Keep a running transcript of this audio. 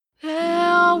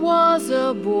was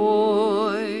a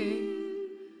boy,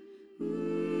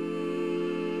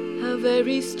 a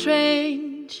very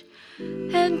strange,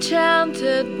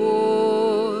 enchanted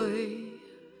boy.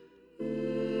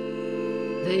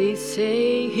 They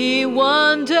say he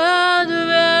wandered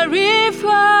very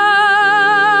far,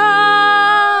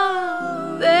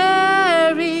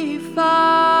 very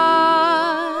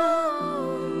far,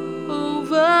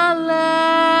 over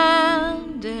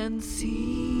land and sea.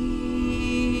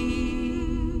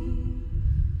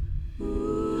 A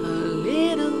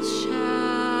little shy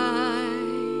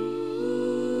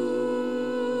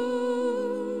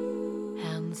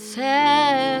and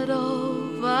sad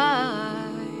of eye,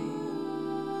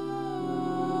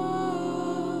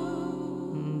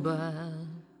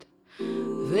 but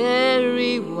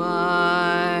very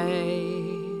wise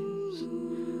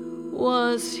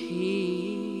was he.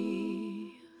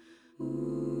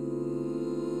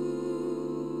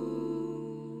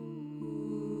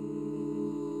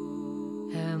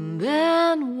 And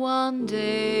then one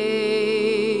day,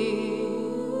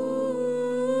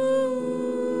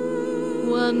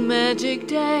 one magic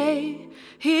day,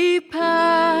 he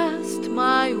passed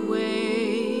my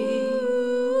way.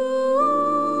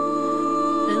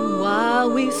 And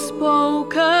while we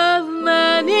spoke